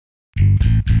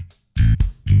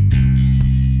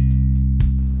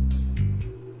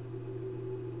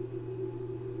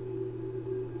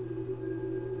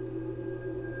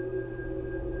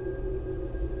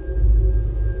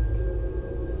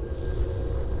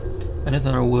I don't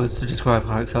know words to describe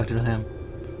how excited I am.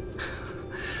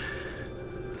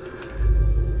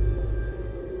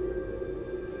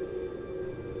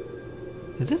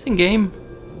 Is this in game?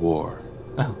 War.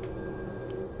 Oh.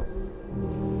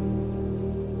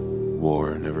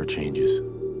 War never changes.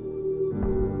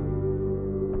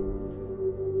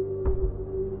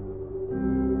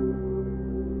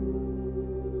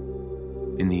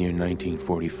 In the year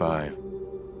 1945,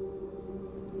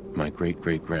 my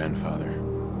great-great-grandfather,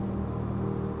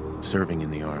 serving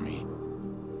in the army,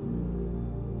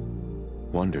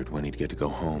 wondered when he'd get to go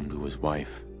home to his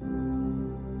wife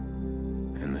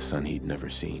and the son he'd never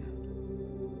seen.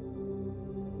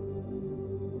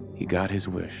 He got his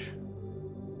wish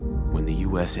when the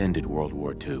US ended World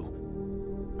War II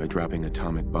by dropping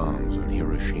atomic bombs on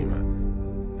Hiroshima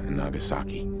and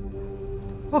Nagasaki.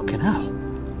 Fucking hell.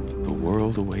 The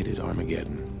world awaited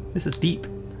Armageddon. This is deep.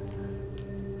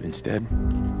 Instead,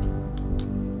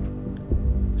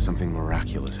 something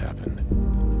miraculous happened.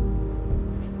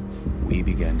 We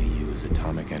began to use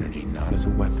atomic energy not as a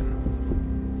weapon,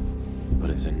 but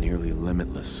as a nearly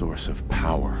limitless source of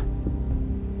power.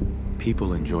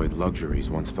 People enjoyed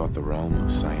luxuries once thought the realm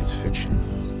of science fiction.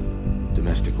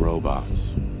 Domestic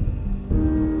robots,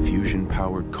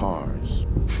 fusion-powered cars,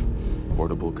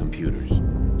 portable computers.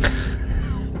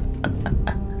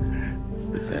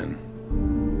 But then,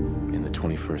 in the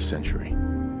 21st century,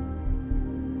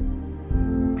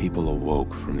 people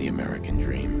awoke from the American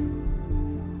dream.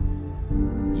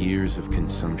 Years of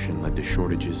consumption led to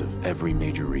shortages of every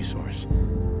major resource.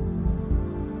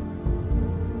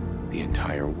 The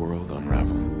entire world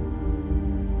unraveled.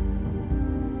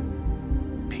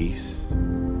 Peace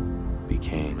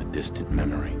became a distant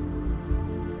memory.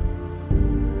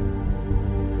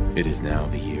 It is now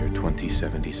the year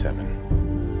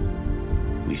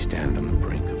 2077. We stand on the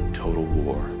brink of total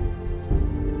war.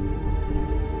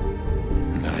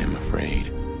 And I am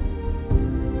afraid.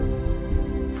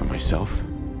 For myself,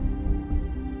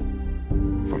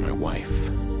 for my wife,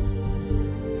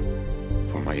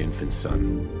 for my infant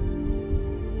son.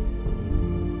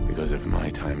 Because if my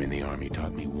time in the army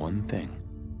taught me one thing,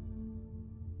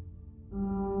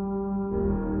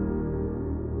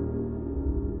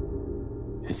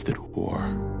 it's that war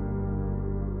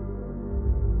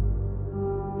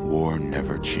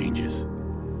never changes.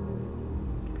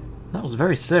 That was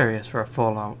very serious for a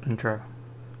Fallout intro.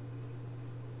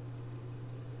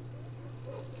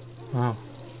 Wow.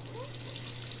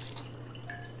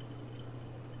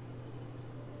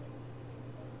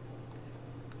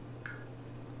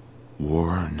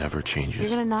 War never changes. You're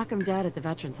gonna knock him dead at the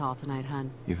Veterans Hall tonight,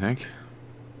 hun. You think?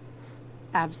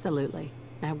 Absolutely.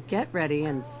 Now get ready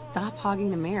and stop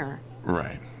hogging the mirror.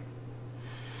 Right.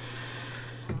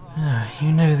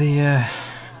 You know the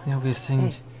obvious thing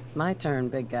Hey, my turn,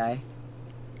 big guy.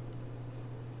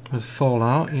 with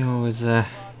Fallout. You always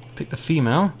pick the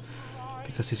female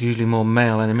because there's usually more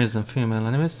male enemies than female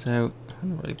enemies. So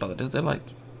I'm not really bothered. Is there like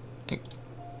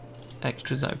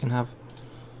extras that I can have?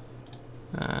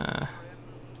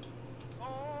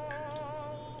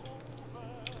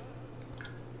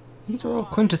 These are all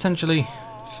quintessentially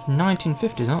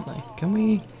 1950s, aren't they? Can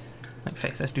we... like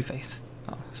face, let's do face.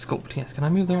 Oh, sculpt, yes. Can I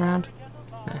move them around?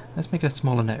 Yeah, let's make a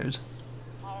smaller nose.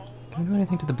 Can we do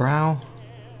anything to the brow?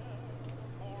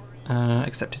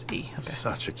 Except his E, okay.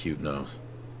 Such a cute nose.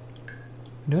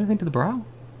 Do anything to the brow?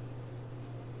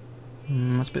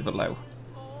 That's a bit of a low.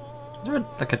 Is there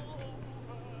like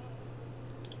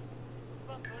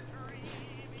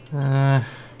a...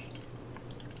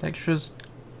 extras?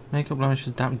 Makeup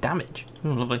blemishes, damage. Oh,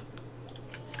 lovely.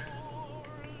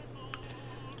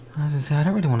 I was gonna say, I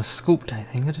don't really want to sculpt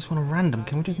anything, I just want a random.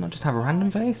 Can we just not just have a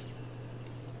random face?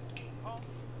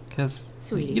 Because,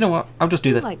 you know what, I'll just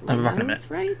do this. Like I'll be back in a minute. nose,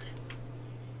 right?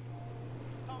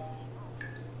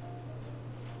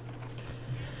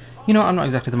 You know, I'm not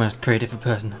exactly the most creative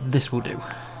person. This will do.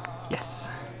 Yes.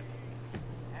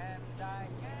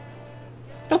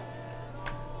 Oh.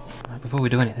 Right, before we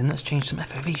do anything, let's change some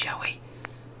FOV, shall we?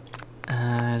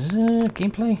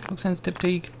 Gameplay, look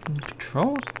sensitivity,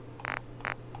 controls.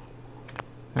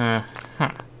 Huh.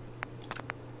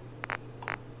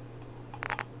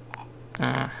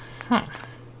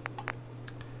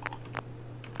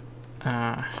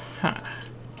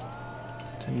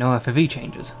 So no FOV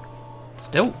changes.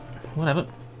 Still, whatever.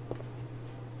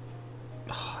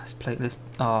 Oh, let's play this.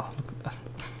 Oh, look at that.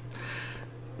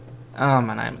 Oh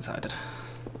man, I am excited.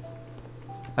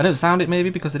 I don't sound it maybe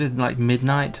because it is like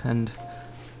midnight, and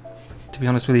to be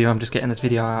honest with you, I'm just getting this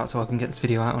video out so I can get this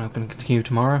video out and I'm going to continue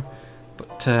tomorrow.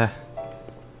 But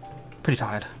pretty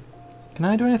tired. Can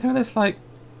I do anything with this? Like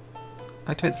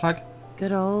activate the flag?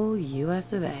 Good old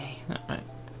US of A. Alright.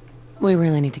 We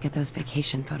really need to get those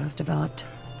vacation photos developed.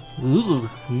 Ooh,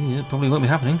 yeah, probably won't be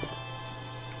happening.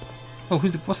 Oh,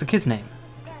 what's the kid's name?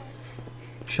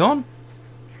 Sean?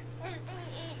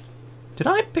 Did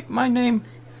I pick my name?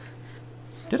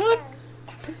 Did I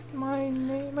pick my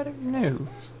name? I don't know.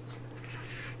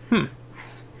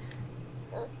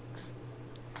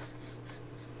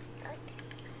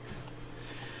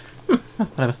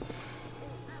 Whatever.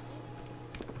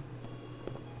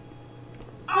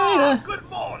 Good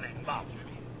morning, Mum.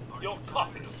 Your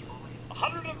coffee,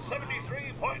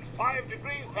 173.5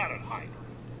 degrees Fahrenheit,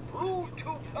 brewed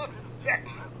to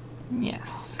perfection.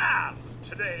 Yes. And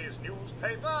today's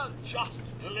newspaper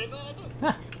just delivered.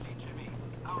 Ah.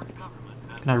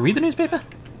 Can I read the newspaper?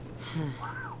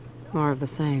 More of the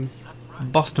same.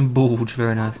 Boston Bulge,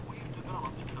 very nice.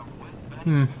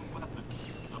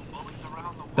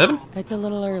 Bourbon? It's a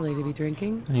little early to be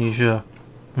drinking. Are you sure?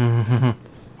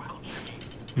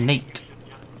 Nate.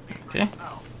 Okay.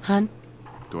 Hun?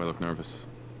 Do I look nervous?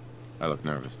 I look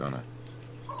nervous, don't I?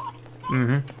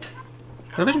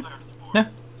 Television? No?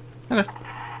 Okay.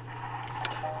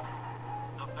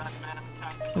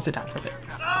 Let's sit down for a bit.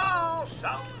 Oh,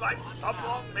 sounds like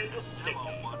someone made a sticky.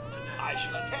 I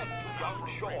shall attend to young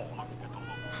Sean.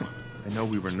 I know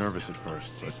we were nervous at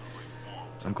first, but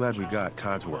I'm glad we got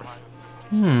Codsworth.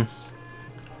 Have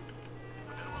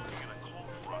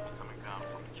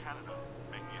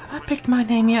I picked my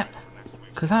name yet?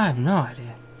 Because I have no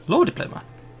idea. Lord Diploma.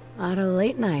 A lot of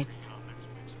late nights.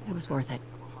 It was worth it.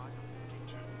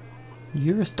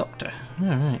 You're a doctor.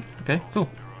 Alright. Okay, cool.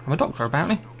 I'm a doctor,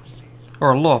 apparently.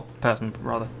 Or a law person,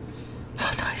 rather.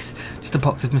 Oh, nice. Just a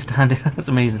box of Mr. Handy. That's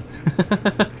amazing.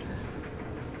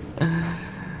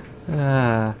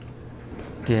 Ah,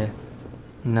 dear.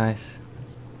 Nice.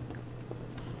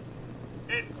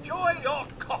 Enjoy your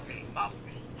coffee, Mum.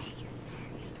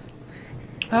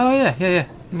 Oh, yeah. You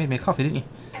made me a coffee, didn't you?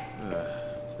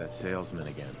 It's that salesman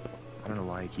again. I don't know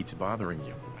why he keeps bothering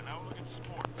you.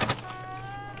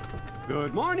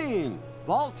 Good morning.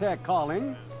 Vault-Tec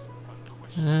calling.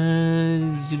 Good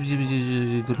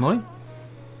morning.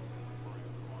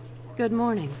 Good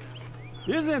morning.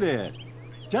 Isn't it?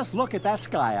 Just look at that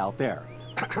sky out there.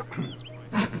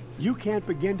 You can't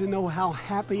begin to know how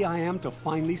happy I am to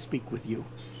finally speak with you.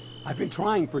 I've been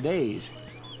trying for days.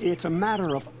 It's a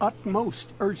matter of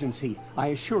utmost urgency, I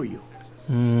assure you.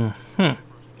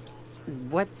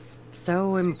 What's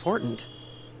so important?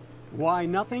 Why,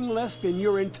 nothing less than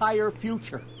your entire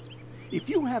future. If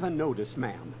you haven't noticed,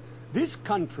 ma'am, this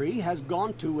country has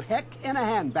gone to heck in a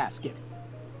handbasket.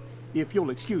 If you'll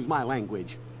excuse my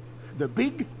language. The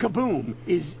big kaboom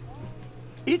is...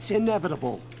 It's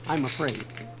inevitable, I'm afraid.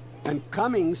 And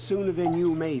coming sooner than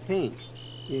you may think.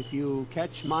 If you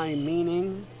catch my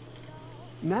meaning.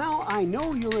 Now, I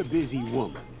know you're a busy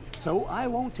woman, so I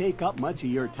won't take up much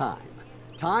of your time.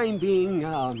 Time being,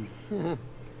 a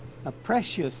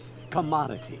precious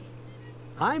commodity.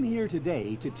 I'm here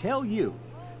today to tell you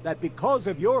that because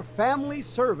of your family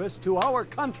service to our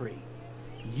country,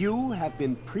 you have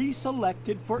been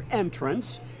pre-selected for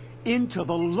entrance into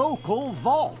the local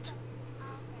vault.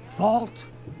 Vault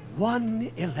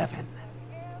 111.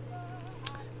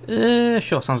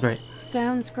 Sure, sounds great.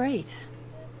 Sounds great.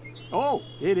 Oh,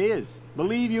 it is.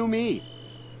 Believe you me.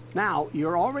 Now,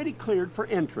 you're already cleared for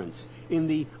entrance in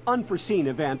the unforeseen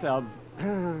event of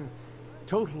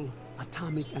total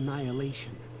atomic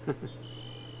annihilation.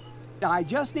 I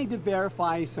just need to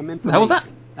verify some information. How was that?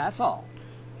 That's all.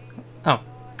 Oh.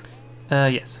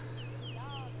 Yes.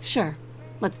 Sure.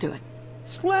 Let's do it.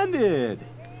 Splendid.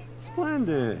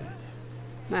 Splendid.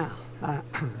 Now,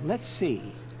 let's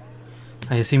see.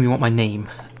 I assume you want my name.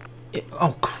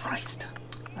 Oh, Christ.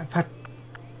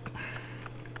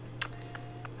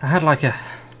 I had like a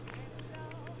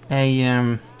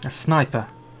sniper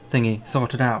thingy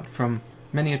sorted out from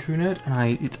Many a True Nerd,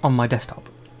 and it's on my desktop.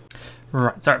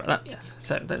 Right, sorry about that, yes.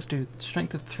 So let's do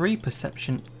Strength of 3,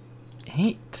 Perception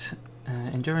 8,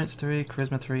 Endurance 3,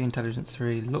 Charisma 3, Intelligence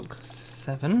 3, Look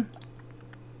 7.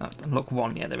 Oh, Look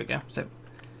 1, yeah, there we go. So,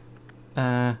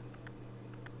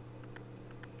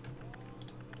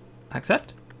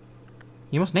 accept?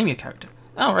 You must name your character.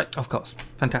 Oh, right, of course.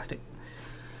 Fantastic.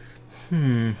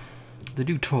 They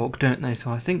do talk, don't they? So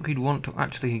I think we'd want to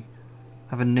actually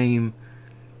have a name.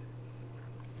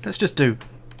 Let's just do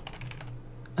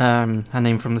her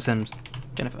name from The Sims.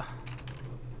 Jennifer.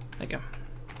 There you go.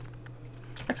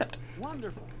 Accept.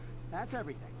 Wonderful. That's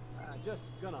everything.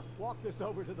 Just gonna walk this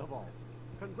over to the vault.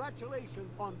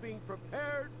 Congratulations on being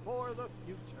prepared for the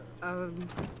future.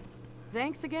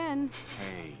 Thanks again.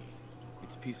 Hey,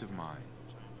 it's peace of mind.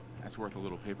 That's worth a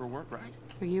little paperwork, right?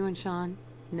 For you and Sean,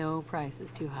 no price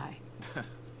is too high.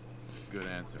 Good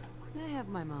answer. I have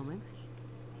my moments.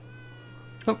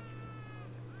 Oh,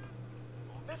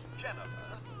 Miss Jennifer,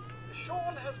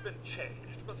 Sean has been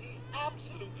changed, but he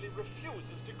absolutely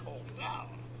refuses to calm down.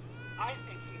 I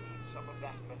think he needs some of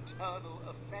that maternal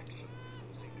affection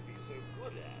you seem to be so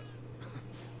good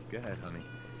at. Go ahead, honey.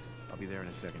 I'll be there in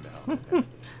a second to help. Okay?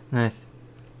 nice.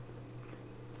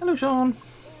 Hello, Sean.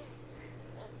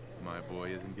 My boy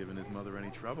isn't giving his mother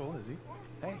any trouble, is he?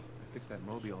 Hey, I fixed that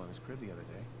mobile on his crib the other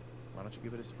day. Why don't you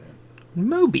give it a spin?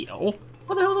 Mobile?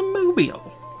 What the hell's a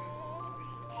mobile?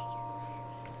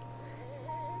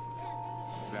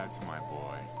 That's my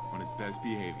boy. On his best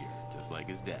behavior, just like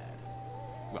his dad.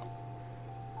 Well,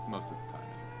 most of the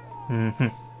time.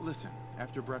 Anyway. Listen,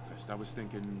 after breakfast, I was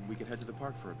thinking we could head to the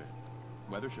park for a bit.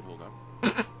 Weather should hold up.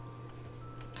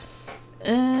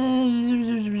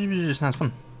 Sounds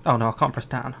fun. Oh no, I can't press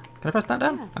down. Can I press that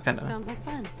down? Yeah, I can't do it. sounds like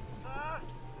fun. Sir,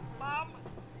 Mum,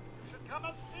 you should come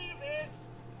and see this.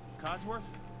 Codsworth?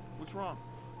 What's wrong?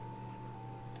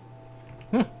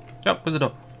 Oh, where's the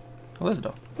door? Oh, there's the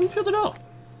door. Who shut the door?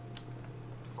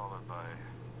 Followed by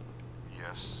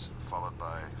yes, followed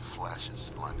by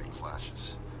flashes, blinding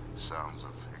flashes, sounds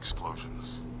of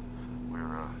explosions.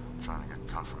 We're trying to get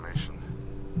confirmation.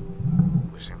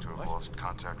 We seem to have lost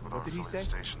contact with our did he affiliate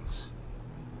say? stations.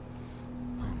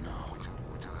 Oh no.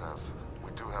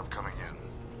 We do have coming in.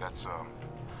 That's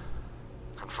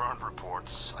confirmed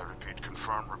reports. I repeat,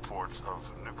 confirmed reports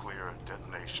of nuclear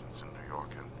detonations in New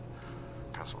York and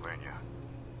Pennsylvania.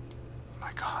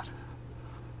 My God.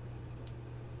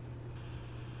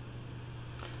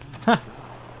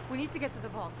 We need to get to the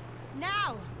vault.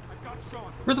 Now!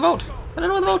 Where's the vault? I don't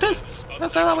know where the vault is.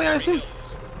 That's that way, I assume.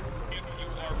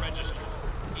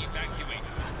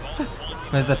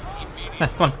 Where's the... come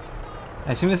on.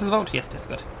 I assume this is the vault? Yes, this is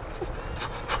good.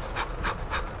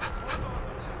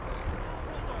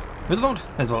 Where's the vault?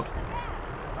 There's the vault.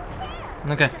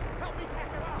 Okay.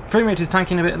 Frame rate is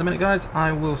tanking a bit at the minute, guys.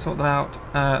 I will sort that out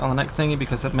on the next thingy,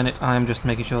 because at the minute I am just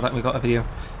making sure that we got a video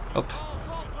up.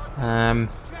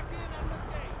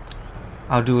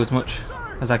 I'll do as much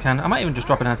as I can. I might even just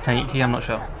drop it down to 1080, I'm not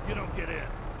sure. You don't get in.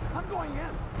 I'm going in.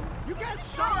 You can't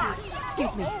stop me.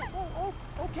 Excuse me.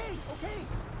 Okay.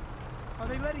 Are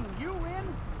they letting you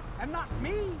in and not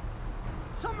me?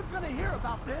 Someone's gonna hear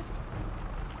about this.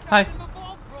 Hi.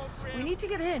 We need to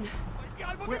get in.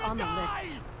 We're on the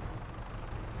list.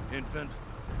 Infant,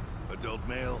 adult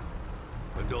male,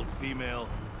 adult female.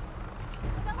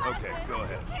 Okay, go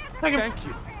ahead. Thank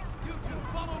you. You two,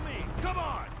 follow me. Come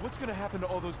on. What's gonna happen to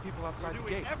all those people outside the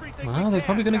gate? Well, they're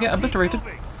probably going to get obliterated.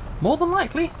 More than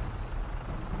likely.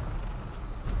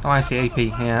 Oh, I see, AP.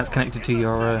 Yeah, that's connected to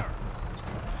your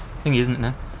thingy, isn't it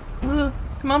now?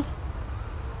 Come on.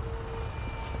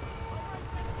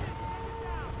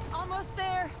 Almost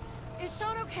there. Is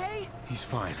Sean okay? He's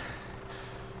fine.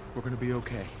 We're gonna be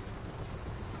okay.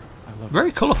 I love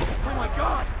Very colourful. Oh my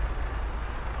God!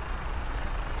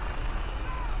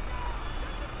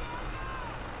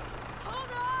 Hold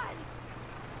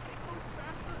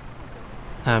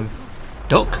on!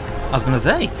 Duck, I was going to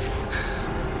say.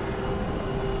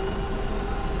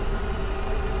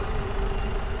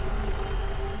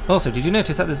 Also, did you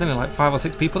notice that there's only like 5 or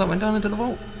 6 people that went down into the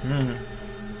vault? We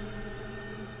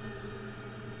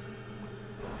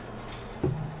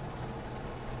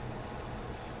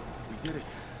did it.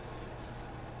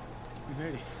 We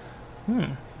made it.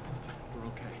 We're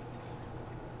okay.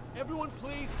 Everyone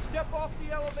please step off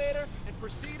the elevator and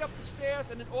proceed up the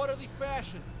stairs in an orderly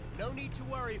fashion. No need to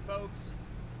worry, folks.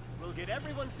 We'll get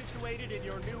everyone situated in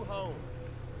your new home.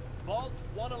 Vault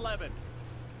 111.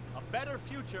 A better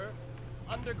future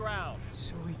underground.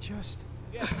 So we just...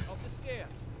 Yes, up the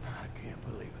stairs. I can't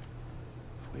believe it.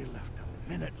 If we left a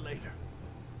minute later.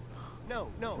 No,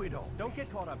 We don't. Don't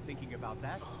get caught up thinking about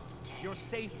that. You're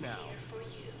safe now.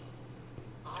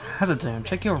 Hazard zone,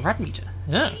 check your rad meter.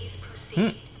 Yeah. In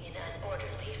an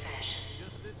orderly fashion.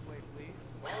 Just this way, please.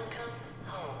 Welcome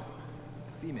home.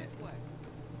 Female. This way.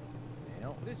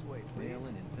 Male. This way, please. Male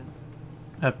and infant.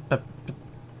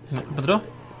 Open the door.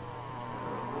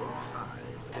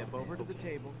 Step over to the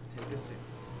table. Take a seat.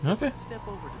 Okay. Step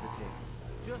over to the table.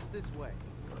 Just this way.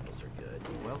 Those are good.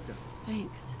 Welcome.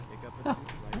 Thanks. Pick up a seat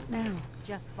right What now?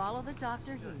 Just follow the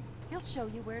doctor here. He'll show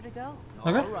you where to go.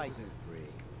 Okay. All right, you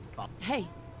three. Hey,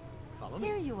 Follow me.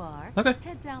 here you are. Okay.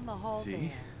 Head down the hall See?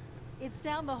 there. It's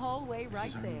down the hallway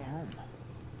right there.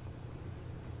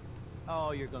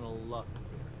 Oh, you're gonna love it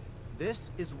here.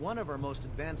 This is one of our most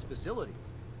advanced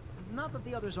facilities. Not that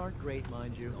the others aren't great,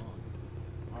 mind you.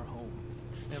 Our home.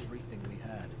 Everything we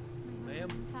had. Ma'am.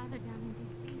 Father down in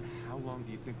D.C. How long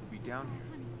do you think we'll be down here?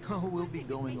 Oh, we'll be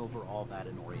going over all that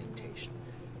in orientation.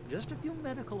 Just a few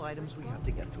medical items we have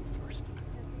to get through first.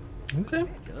 Okay.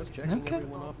 Just checking Okay.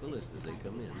 everyone off the list as they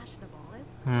come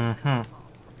in.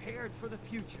 Prepared for the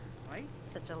future, right?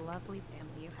 Such a lovely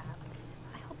family you have.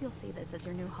 I hope you'll see this as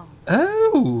your new home.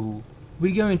 Oh,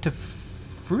 we're going to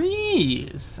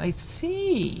freeze. I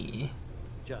see.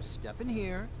 Just step in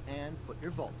here and put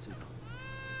your vault suit on.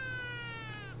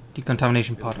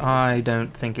 Decontamination pod. I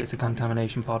don't think it's a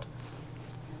contamination pod.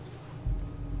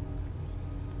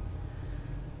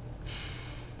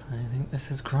 I think this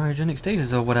is cryogenic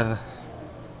stasis or whatever.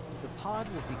 The pod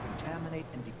will decontaminate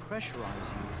and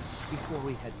depressurize you before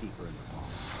we head deeper in the vault.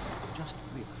 Just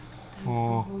relax. Time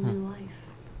for a whole new life.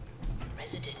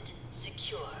 Resident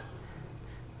secure.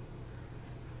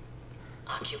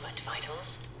 Occupant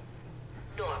vitals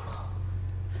normal.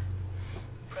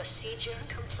 Procedure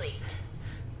complete.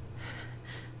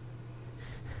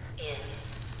 In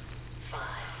 5,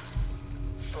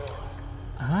 4.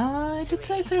 I did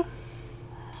say so.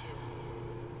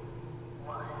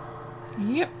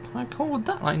 Yep, I called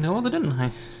that like no other, didn't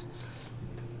I?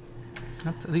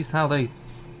 That's at least how they,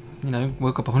 you know,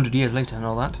 woke up 100 years later and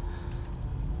all that.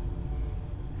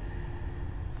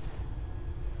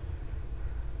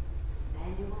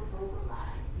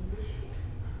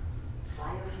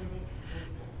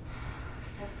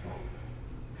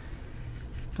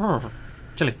 Oh,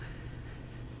 chilly.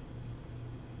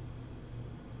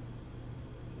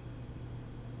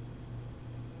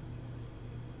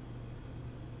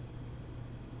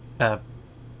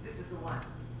 This is the one.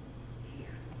 Here.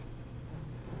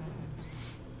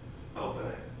 Open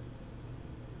it.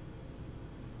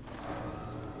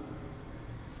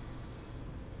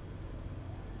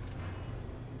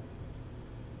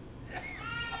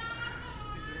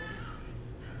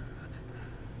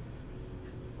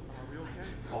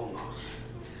 Almost.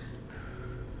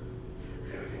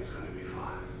 Everything's gonna be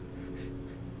fine.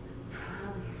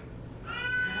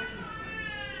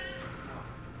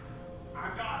 I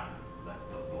got it. Let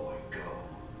the boy go.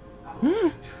 I will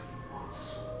tell you once.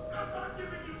 I'm not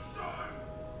giving you shine.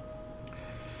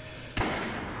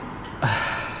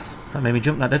 That made me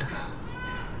jump, that did.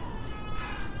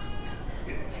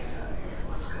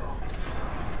 Let's go.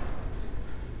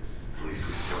 At least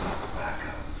we still have a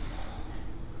backup.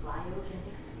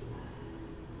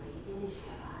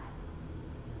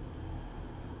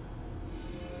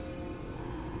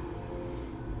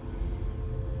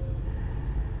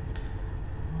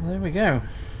 Well, there we go.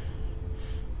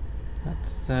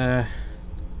 That's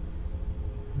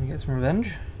we get some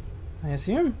revenge, I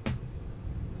assume.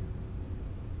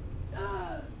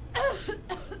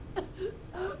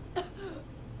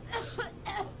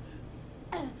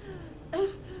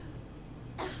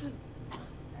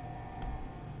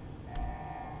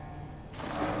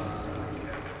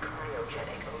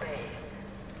 Cryogenic array.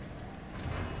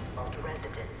 All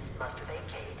residents must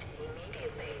vacate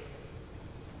immediately.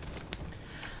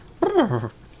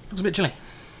 Looks a bit chilly.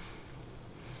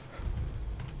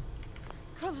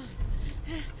 Come on.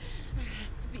 There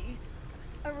has to be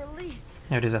a release.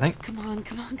 Here it is, I think. Come on,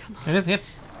 come on, come on. It is, yep.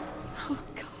 Oh,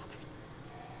 God.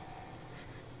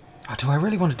 Oh, do I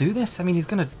really want to do this? I mean, he's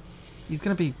gonna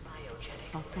be...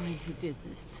 I'll find who did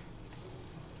this.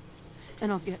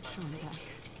 And I'll get Sean back.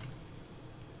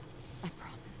 I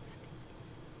promise.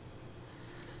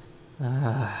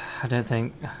 I don't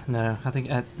think... No, I think...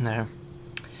 no.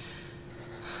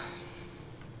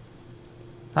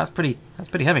 That's pretty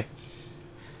heavy.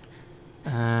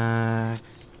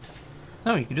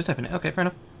 Oh, you can just open it. Okay, fair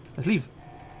enough. Let's leave.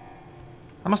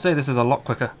 I must say this is a lot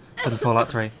quicker than Fallout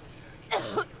 3.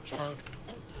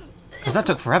 Because that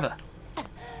took forever.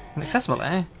 Inaccessible,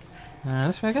 eh?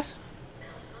 This way, I guess?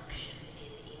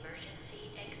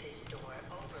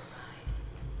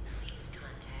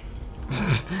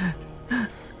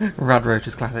 Rad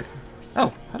Roach's classic.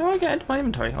 Oh, how do I get into my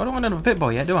inventory? I don't want another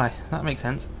Pip-Boy yet, do I? That makes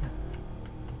sense.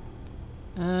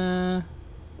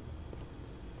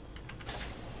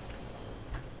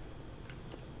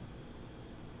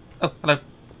 Oh, hello.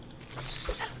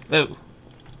 Oh.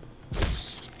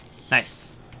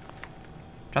 Nice.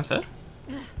 Transfer? What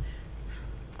do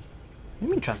you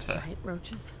mean transfer? Giant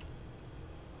roaches.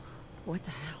 What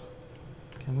the hell?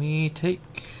 Can we take,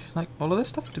 like, all of this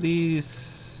stuff? Do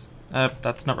these...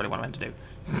 that's not really what I meant to do.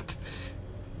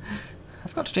 I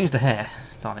forgot to change the hair.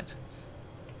 Darn it.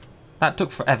 That took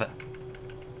forever.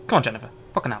 Come on, Jennifer.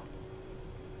 Fucking out.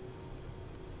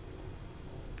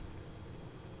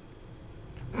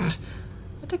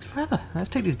 It takes forever. Let's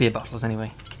take these beer bottles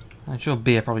anyway. I'm sure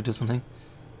beer probably does something.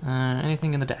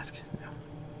 Anything in the desk? No.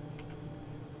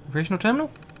 Operational terminal?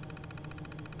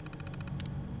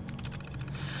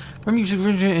 When music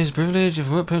appreciate his privilege, if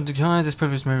work permit declines, this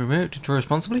privilege may be revoked. Draw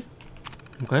responsibly.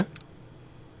 Okay.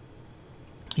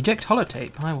 Eject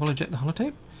holotape. I will eject the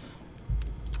holotape.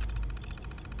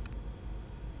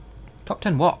 Top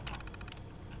 10 what?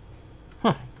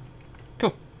 Huh.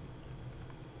 Cool.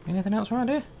 Anything else around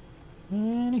here?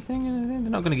 Anything?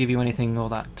 They're not going to give you anything all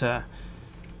that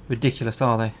ridiculous,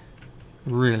 are they?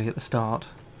 Really, at the start.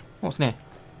 What's near?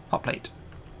 Hot plate.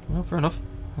 Well, fair enough.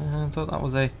 I thought that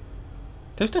was a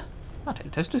toaster? I'll take a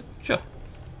toaster. Sure.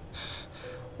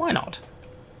 Why not?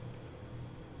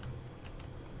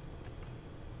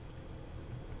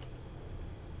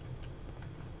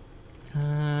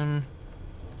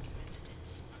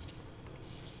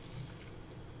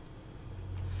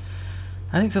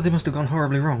 I think something must have gone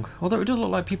horribly wrong. Although it does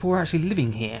look like people were actually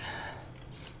living here.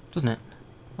 Doesn't it?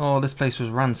 Oh, this place was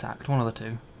ransacked. One of the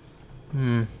two.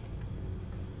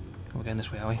 We're going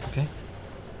this way, are we? Okay.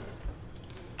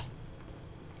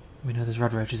 We know there's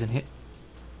rad roaches in here.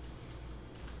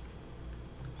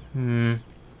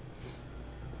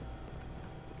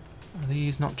 Are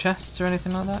these not chests or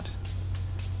anything like that?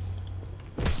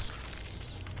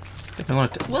 Definitely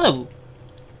want to. Whoa!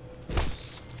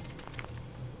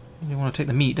 We want to take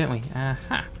the meat, don't we?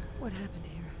 Aha. What happened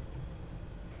here?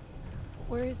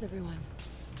 Where is everyone?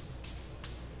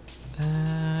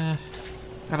 I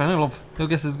don't know, love. Your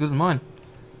guess is as good as mine.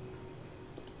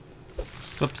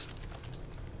 Whoops.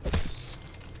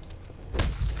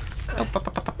 Oh,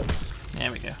 up.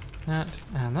 There we go. That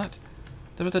and that.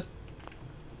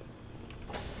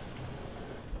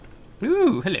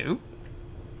 Ooh, hello.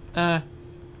 Well,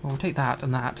 we'll take that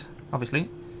and that, obviously,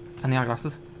 and the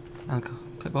eyeglasses and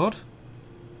clipboard.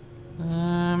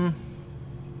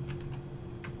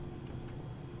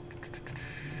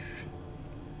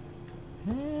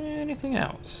 Anything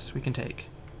else we can take?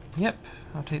 Yep,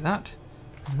 I'll take that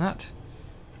and that.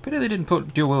 Pity they didn't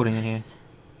put dual wielding in here.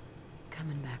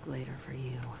 Coming back later for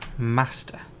you.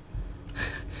 Master.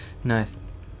 Nice.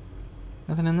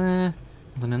 Nothing in there.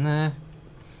 Nothing in there.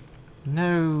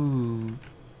 No.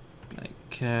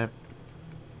 Like,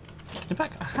 in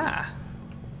fact, aha.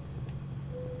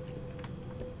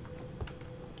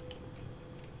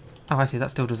 Oh, I see.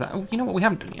 That still does that. Oh, you know what we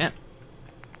haven't done yet?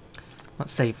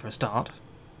 Let's save for a start.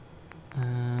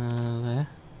 There.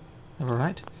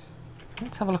 Alright.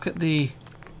 Let's have a look at the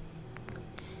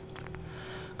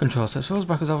controls. So it falls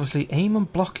back as obviously aim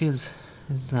and block is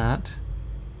that.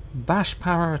 Bash,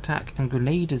 power attack, and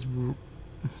grenade is.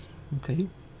 Okay.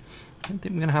 I don't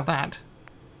think we're gonna have that.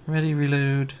 Ready,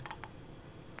 reload.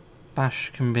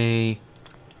 Bash can be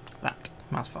that.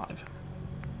 Mouse 5.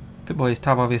 Pip-Boy is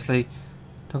tab, obviously.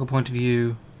 Toggle point of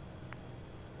view.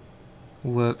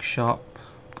 Workshop.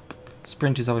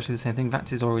 Sprint is obviously the same thing.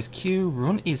 VATS is always Q.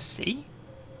 Run is C.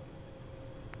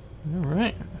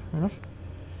 Alright. Fair enough.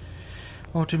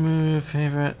 Auto move.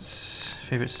 Favorites.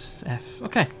 Favorites F.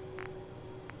 Okay.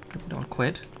 Don't want to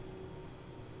quit.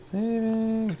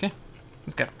 Saving. Okay.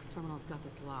 Let's go. Terminal's got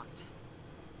this locked.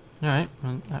 Alright.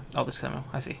 Oh, this terminal.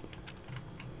 I see.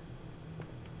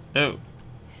 Oh.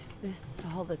 Is this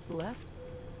all that's left?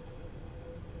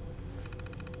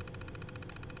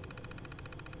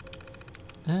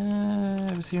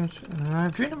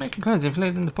 I've dreamed of making coins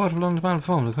inflated in the portable on-demand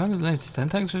form. The coins are the latest 10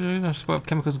 thanks to the support of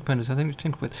chemical components I think to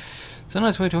tinker with. It's a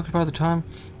nice way to occupy the time.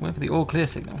 Wait for the all clear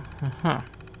signal. So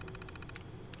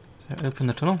open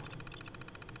the tunnel.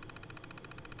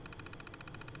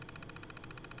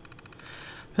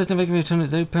 First navigating the tunnel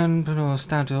is open, but or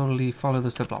stand to orderly follow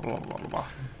the step. Blah blah blah blah blah.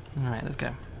 Alright, let's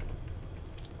go.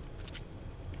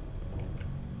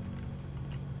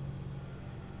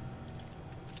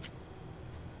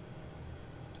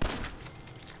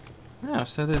 Oh,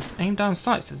 so there's aim down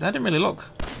sights. I didn't really look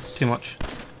too much.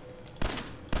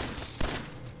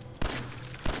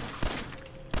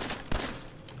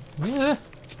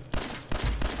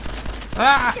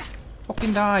 Ah!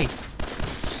 Fucking die!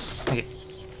 Okay.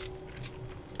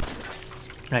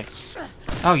 Right.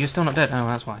 Oh, you're still not dead. Oh,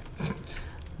 that's why.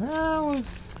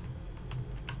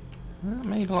 That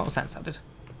made a lot of sense, that did.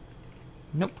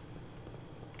 Nope.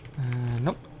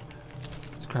 Nope.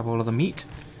 Let's grab all of the meat.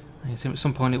 I assume at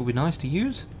some point it would be nice to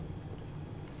use.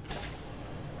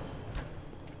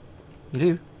 You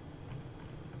do.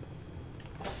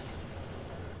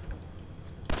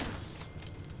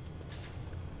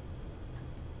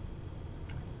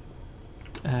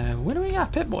 Where do we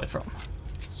get Pip-Boy from?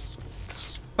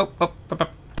 Oh, up.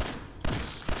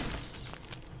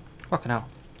 Fucking hell.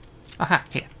 Aha,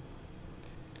 here.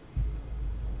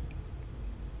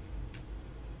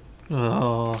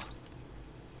 Oh.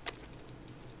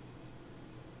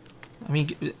 I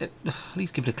mean, at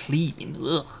least give it a clean.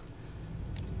 Ugh.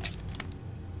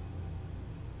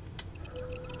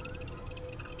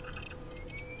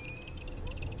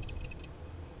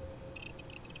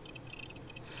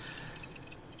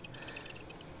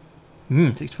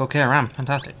 64k RAM,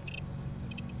 fantastic.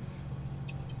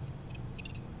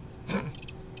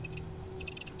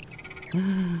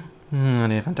 Oh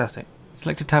dear, fantastic.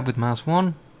 Select a tab with mouse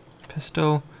 1,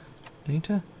 pistol,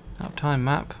 data, out-time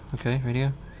map, okay,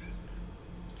 radio.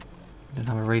 Don't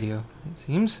have a radio, it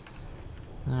seems.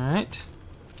 Alright.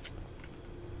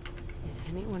 Is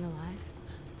anyone alive?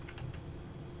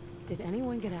 Did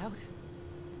anyone get out?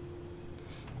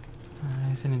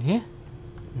 Anything in here?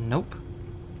 Nope.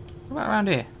 What about around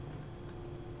here?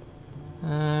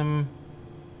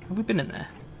 Have we been in there?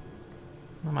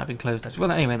 That might have been closed actually.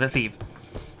 Well, anyway, let's leave.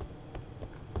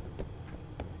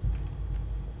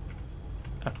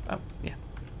 Oh, yeah.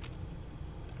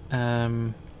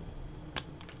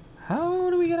 How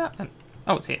do we get out then?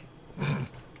 Oh, it's here.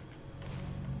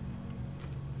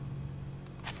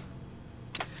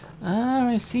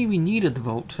 I see we needed the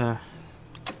vault,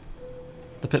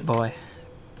 the Pip-Boy.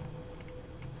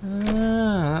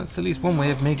 That's at least one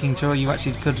way of making sure you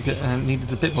actually could get needed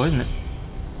the Pip-Boy, isn't it?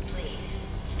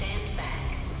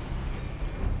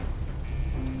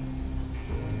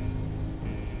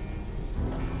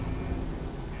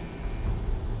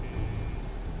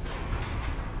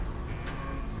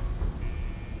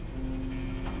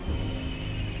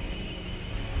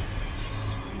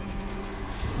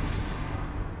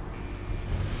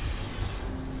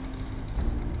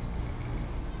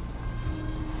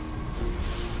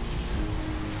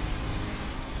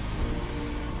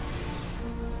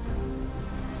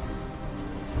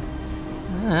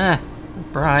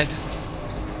 Bright.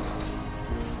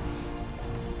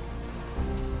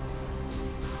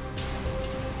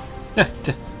 Yeah,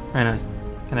 very nice.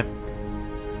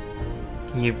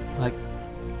 Can you, like,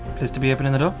 please to be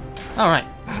opening the door? Alright.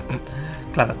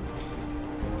 Clever.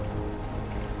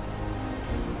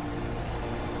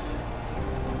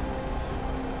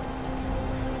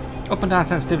 Up and down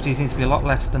sensitivity seems to be a lot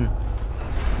less than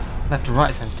left to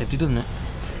right sensitivity, doesn't it?